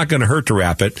all, it's not going to hurt to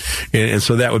wrap it, and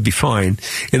so that would be fine.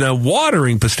 And then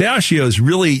watering, pistachios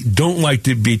really don't like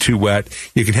to be too wet.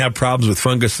 You can have problems with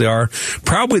fungus. They are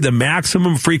probably the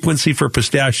maximum frequency for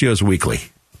pistachios weekly.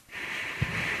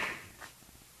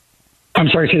 I'm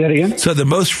sorry, say that again? So the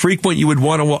most frequent you would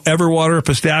want to ever water a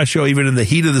pistachio, even in the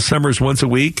heat of the summer, is once a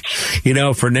week. You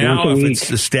know, for now, if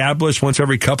it's established, once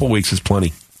every couple weeks is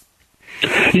plenty.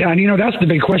 Yeah, and that's the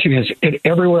big question is,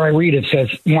 everywhere I read it says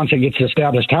once it gets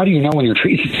established. How do you know when your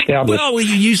tree's established? Well,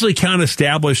 you usually count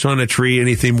established on a tree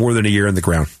anything more than a year in the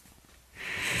ground.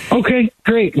 Okay,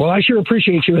 great. Well, I sure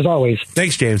appreciate you as always.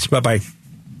 Thanks, James. Bye-bye.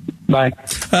 Bye.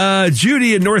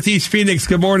 Judy in Northeast Phoenix.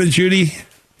 Good morning, Judy.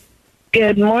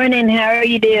 Good morning. How are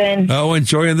you doing? Oh,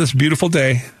 enjoying this beautiful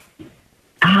day.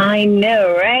 I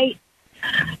know, right?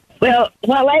 Well,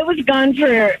 while I was gone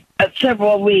for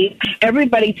several weeks,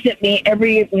 everybody sent me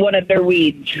every one of their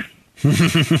weeds.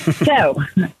 So,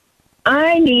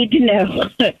 I need to know,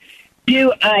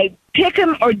 do I pick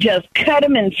them or just cut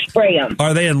them and spray them?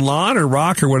 Are they in lawn or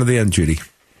rock, or what are they in, Judy?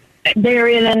 They're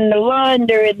in the lawn,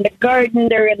 they're in the garden,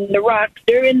 they're in the rocks,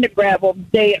 they're in the gravel.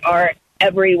 They are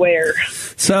everywhere.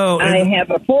 So I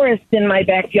have a forest in my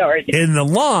backyard. In the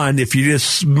lawn, if you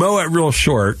just mow it real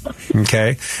short,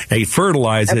 okay, and you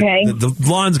fertilize it, the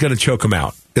lawn's going to choke them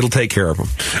out. It'll take care of them.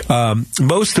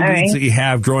 Most of the weeds that you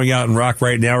have growing out in rock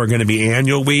right now are going to be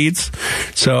annual weeds.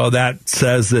 So that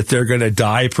says that they're going to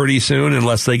die pretty soon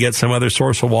unless they get some other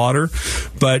source of water.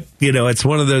 But, it's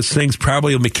one of those things,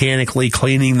 probably mechanically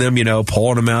cleaning them,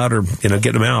 pulling them out or,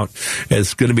 getting them out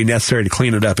is going to be necessary to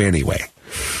clean it up anyway.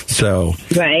 So,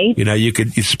 you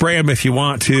could spray them if you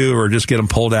want to, or just get them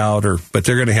pulled out, but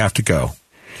they're going to have to go.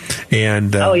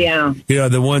 And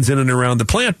the ones in and around the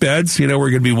plant beds, we're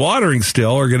going to be watering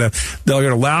still, they're going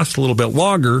to last a little bit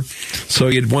longer. So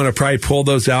you'd want to probably pull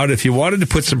those out. If you wanted to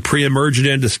put some pre-emergent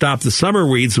in to stop the summer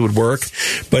weeds, it would work.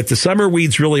 But the summer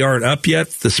weeds really aren't up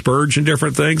yet, the spurge and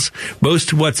different things.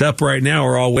 Most of what's up right now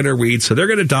are all winter weeds, so they're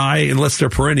going to die unless they're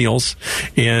perennials,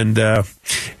 and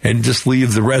just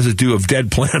leave the residue of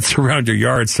dead plants around your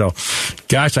yard. So,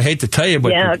 gosh, I hate to tell you,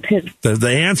 but the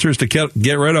answer is to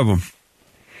get rid of them.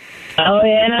 Oh,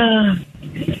 yeah,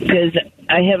 because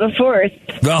I have a forest.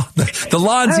 Well, the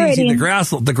lawn's easy.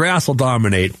 The grass will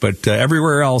dominate, but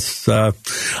everywhere else,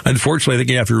 unfortunately, I think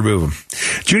you have to remove them.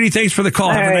 Judy, thanks for the call.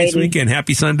 Have a nice weekend.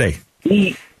 Happy Sunday.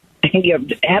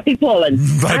 Happy pulling.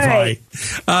 Bye-bye.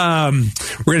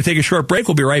 We're going to take a short break.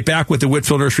 We'll be right back with the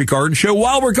Whitfill Nursery Garden Show.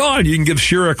 While we're gone, you can give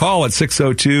Shira a call at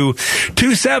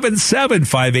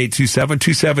 602-277-5827,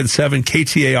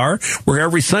 277-KTAR. We're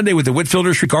every Sunday with the Whitfill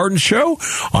Nursery Garden Show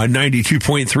on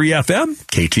 92.3 FM,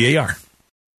 KTAR.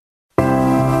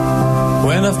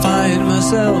 When I find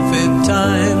myself in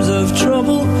times of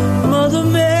trouble, Mother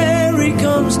Mary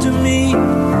comes to me,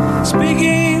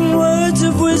 speaking words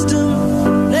of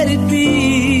wisdom, let it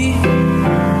be.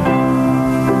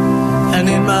 And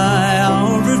in my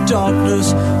hour of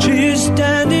darkness, she is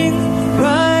standing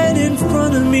right in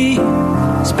front of me,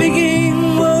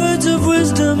 speaking words of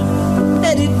wisdom,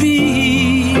 let it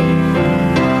be.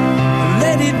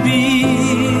 Let it be,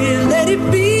 let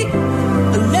it be,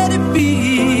 let it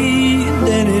be,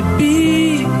 let it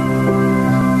be.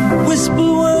 Whisper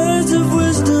words of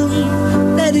wisdom,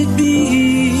 let it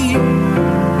be.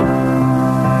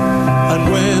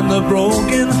 And when the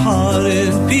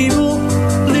broken-hearted people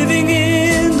living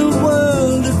in the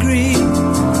world agree,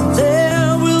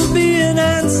 there will be an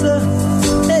answer,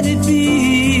 let it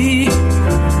be.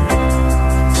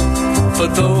 For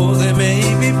though they may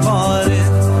be parted,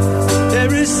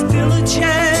 there is still a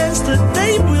chance that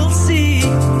they will see.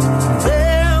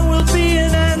 There will be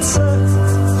an answer,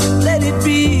 let it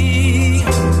be.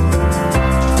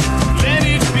 Let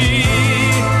it be,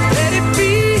 let it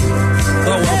be.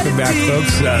 Well, welcome back,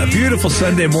 folks. Beautiful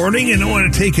Sunday morning, and I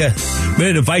want to take a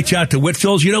minute to invite you out to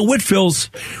Whitfill's. Whitfill's,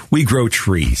 we grow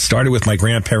trees. Started with my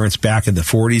grandparents back in the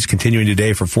 40s, continuing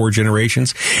today for 4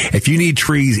 generations. If you need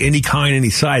trees, any kind,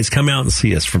 any size, come out and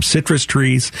see us. From citrus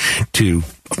trees to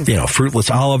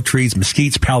fruitless olive trees,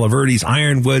 mesquites, palo verdes,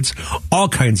 ironwoods, all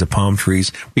kinds of palm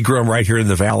trees. We grow them right here in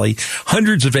the valley.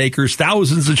 Hundreds of acres,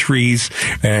 thousands of trees,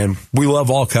 and we love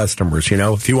all customers.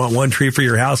 If you want one tree for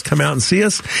your house, come out and see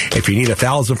us. If you need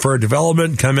 1,000 for a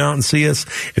development, come out and see us.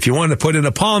 If you want to put in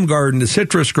a palm garden, a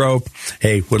citrus grove,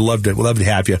 hey, we'd love to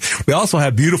have you. We also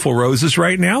have beautiful roses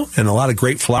right now and a lot of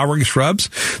great flowering shrubs.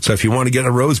 So if you want to get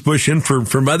a rose bush in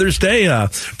for Mother's Day,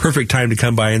 perfect time to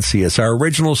come by and see us. Our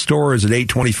original store is at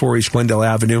 824 East Glendale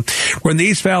Avenue. We're in the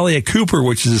East Valley at Cooper,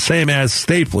 which is the same as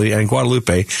Stapley and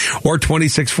Guadalupe, or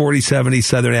 264070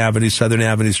 Southern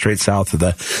Avenue, straight south of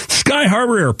the Sky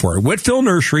Harbor Airport. Whitfill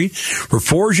Nursery, for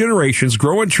 4 generations,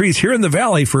 growing trees here in the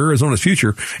valley for Arizona's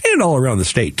future and all around the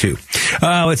state, too.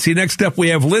 Let's see. Next up, we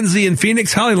have Lindsay in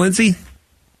Phoenix. Hi, Lindsay.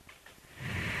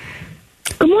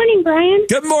 Good morning, Brian.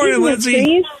 Good morning,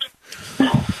 Lindsay.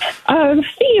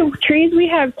 Speaking of trees, we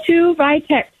have 2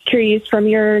 Vitex trees from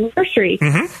your nursery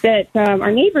that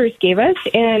our neighbors gave us,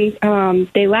 and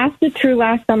they lasted through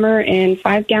last summer in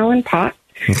 5-gallon pots.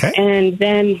 Okay. And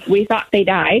then we thought they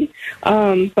died,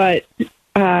 but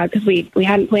because we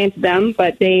hadn't planted them,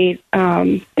 but they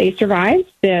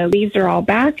survived. The leaves are all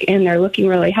back, and they're looking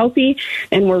really healthy,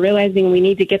 and we're realizing we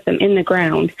need to get them in the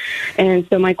ground. And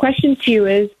so my question to you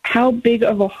is, how big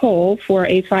of a hole for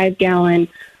a 5-gallon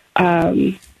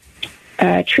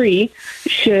tree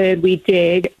should we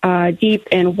dig deep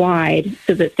and wide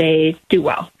so that they do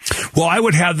well? Well, I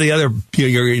would have the other,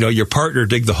 your partner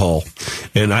dig the hole,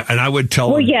 and I would tell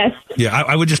them. Well, yes. Yeah,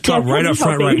 I would just tell them right up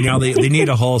front right now they need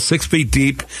a hole 6 feet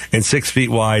deep and 6 feet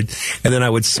wide, and then I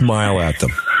would smile at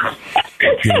them.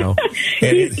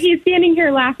 He's standing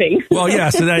here laughing. Well, yeah,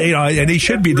 so that, and he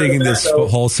should be digging this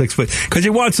whole 6 foot because he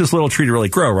wants this little tree to really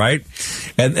grow, right?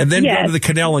 And then go to the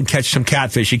canal and catch some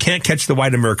catfish. You can't catch the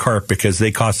white carp because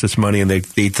they cost us money and they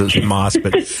eat the moss.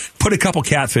 But put a couple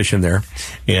catfish in there,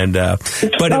 and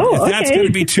but if that's going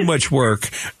to be too much work,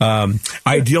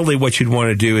 ideally what you'd want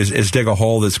to do is dig a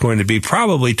hole that's going to be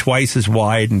probably twice as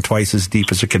wide and twice as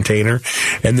deep as a container,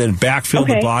 and then backfill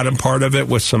the bottom part of it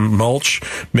with some mulch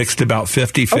mixed about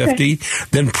 50-50.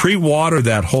 Then pre-water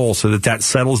that hole so that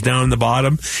settles down in the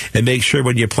bottom, and make sure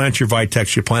when you plant your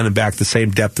Vitex, you plant them back the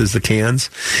same depth as the cans.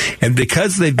 And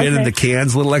because they've been in the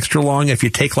cans a little extra long, if you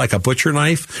take like a butcher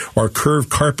knife or a curved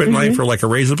carpet knife or like a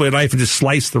razor blade knife and just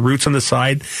slice the roots on the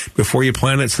side before you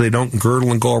plant it so they don't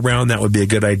girdle and go around, that would be a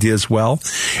good idea as well.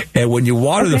 And when you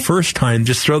water the first time,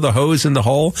 just throw the hose in the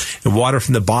hole and water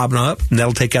from the bottom up, and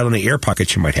that'll take out any air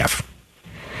pockets you might have.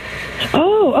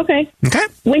 Oh, okay. Okay.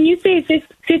 When you say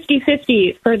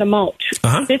 50-50 for the mulch,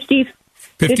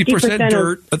 50%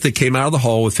 dirt that they came out of the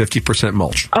hole with 50%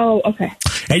 mulch. Oh, okay.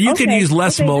 And you can use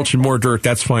less mulch and more dirt.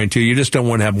 That's fine, too. You just don't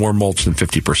want to have more mulch than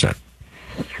 50%.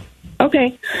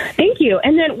 Okay. Thank you.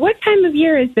 And then what time of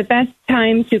year is the best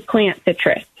time to plant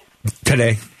citrus?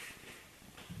 Today.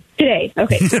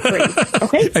 Okay, great.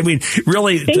 Okay. I mean,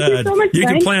 really, Thank you so much, you can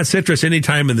Brian. plant citrus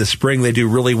anytime in the spring. They do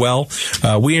really well.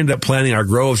 We end up planting our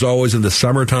groves always in the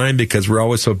summertime because we're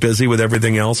always so busy with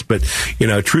everything else. But,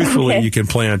 truthfully, you can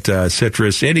plant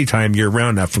citrus anytime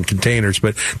year-round, not from containers,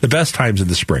 but the best time's in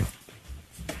the spring.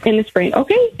 In the spring.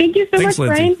 Okay, thank you so Thanks, much,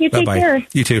 Lindsay. Brian. You take Bye-bye. care.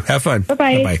 You too. Have fun.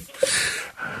 Bye-bye.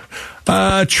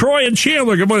 Bye-bye. Troy and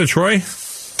Chandler. Good morning, Troy.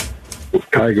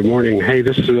 Hi, good morning. Hey,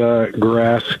 this is a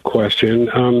grass question.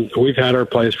 We've had our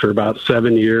place for about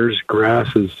 7 years.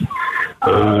 Grass is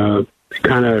kind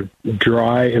of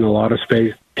dry in a lot of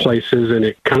places, and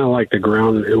it kind of like the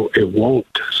ground, it won't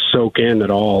soak in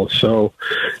at all. So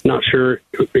not sure,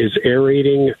 is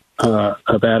aerating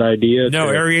a bad idea? No,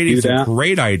 aerating is a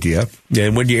great idea.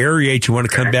 And when you aerate, you want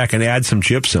to come back and add some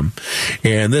gypsum.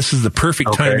 And this is the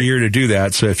perfect time of year to do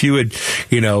that. So if you would,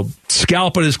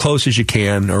 scalp it as close as you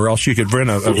can, or else you could rent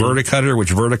a verticutter, which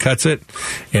verticuts it,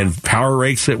 and power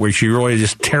rakes it, where you really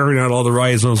just tearing out all the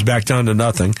rhizomes back down to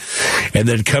nothing. And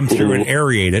then come through and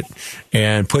aerate it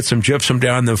and put some gypsum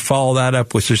down, then follow that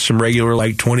up with just some regular,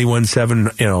 like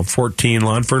 21-7, 14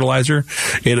 lawn fertilizer.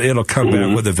 It'll come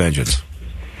back with a vengeance.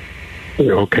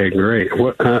 Okay, great.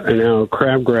 Now,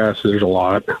 crabgrass, there's a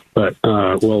lot, but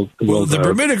will the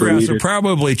Bermuda grass will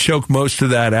probably choke most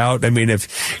of that out. I mean,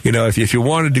 if you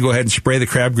wanted to go ahead and spray the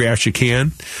crabgrass, you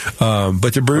can,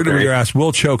 but the Bermuda grass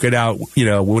will choke it out.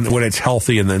 When it's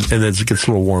healthy and then it gets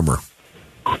a little warmer.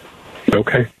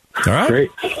 Okay. All right.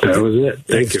 Great. That was it.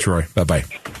 Thanks, Troy. Bye-bye.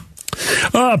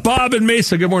 Bob in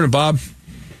Mesa. Good morning, Bob.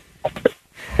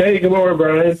 Hey, good morning,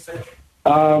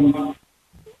 Brian.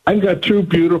 I've got two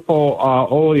beautiful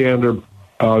oleander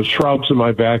shrubs in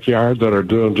my backyard that are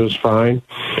doing just fine.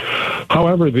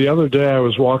 However, the other day I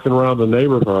was walking around the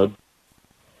neighborhood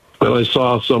and I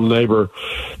saw some neighbor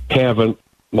having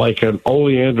like an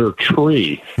oleander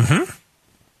tree,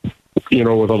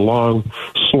 with a long,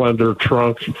 slender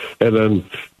trunk, and then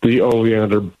the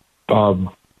oleander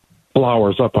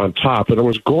flowers up on top, and it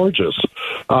was gorgeous.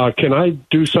 Can I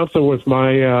do something with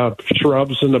my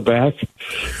shrubs in the back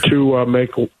to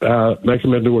make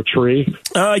them into a tree?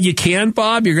 You can,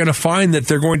 Bob. You're going to find that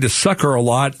they're going to sucker a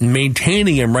lot, and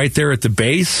maintaining them right there at the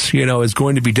base, is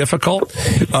going to be difficult.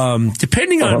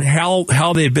 Depending on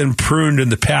how they've been pruned in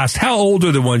the past. How old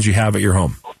are the ones you have at your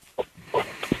home?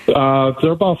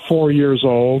 They're about 4 years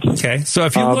old. Okay, so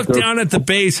if you look down at the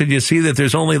base and you see that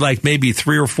there's only like maybe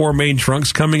 3 or 4 main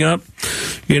trunks coming up,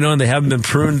 and they haven't been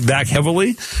pruned back heavily,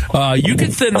 you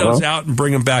can thin those out and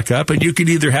bring them back up. And you could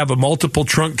either have a multiple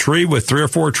trunk tree with 3 or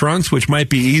 4 trunks, which might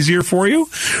be easier for you,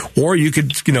 or you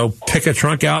could, pick a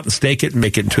trunk out and stake it and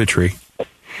make it into a tree.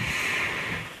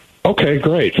 Okay,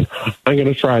 great. I'm going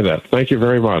to try that. Thank you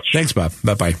very much. Thanks, Bob.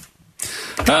 Bye-bye.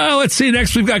 Let's see.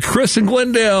 Next, we've got Chris in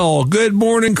Glendale. Good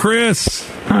morning, Chris.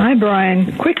 Hi,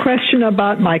 Brian. Quick question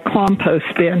about my compost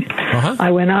bin.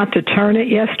 I went out to turn it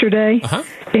yesterday.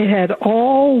 It had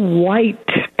all white,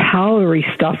 powdery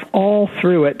stuff all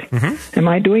through it. Am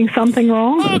I doing something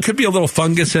wrong? Oh, it could be a little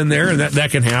fungus in there, and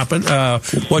that can happen.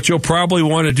 What you'll probably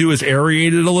want to do is aerate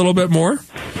it a little bit more.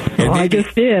 Well, I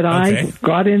just did. I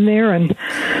got in there,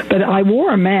 but I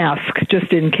wore a mask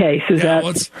just in case. Well,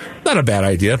 it's not a bad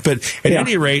idea. But at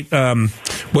any rate,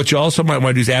 what you also might want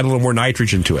to do is add a little more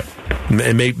nitrogen to it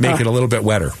and make it a little bit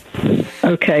wetter.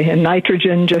 Okay, and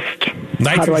nitrogen,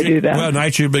 how do I do that? Well,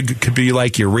 nitrogen could be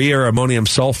like urea or ammonium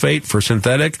sulfate for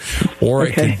synthetic, or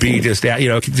it could be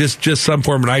just some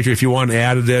form of nitrogen. If you want to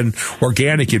add it in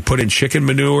organic, you'd put in chicken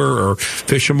manure or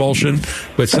fish emulsion,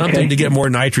 but something to get more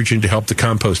nitrogen to help the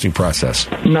composting process.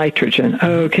 Nitrogen.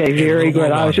 Okay, very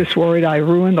good. I was just worried I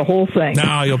ruined the whole thing.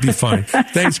 No, you'll be fine.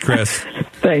 Thanks, Chris.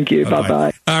 Thank you.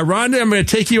 Bye-bye. Rhonda, I'm going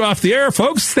to take you off the air,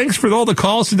 folks. Thanks for all the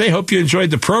calls today. Hope you enjoyed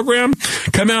the program.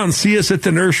 Come out and see us at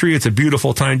the nursery. It's a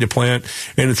beautiful time to plant,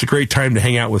 and it's a great time to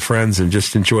hang out with friends and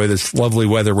just enjoy this lovely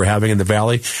weather we're having in the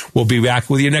valley. We'll be back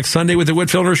with you next Sunday with the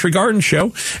Whitfill Nursery Garden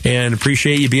Show, and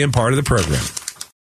appreciate you being part of the program.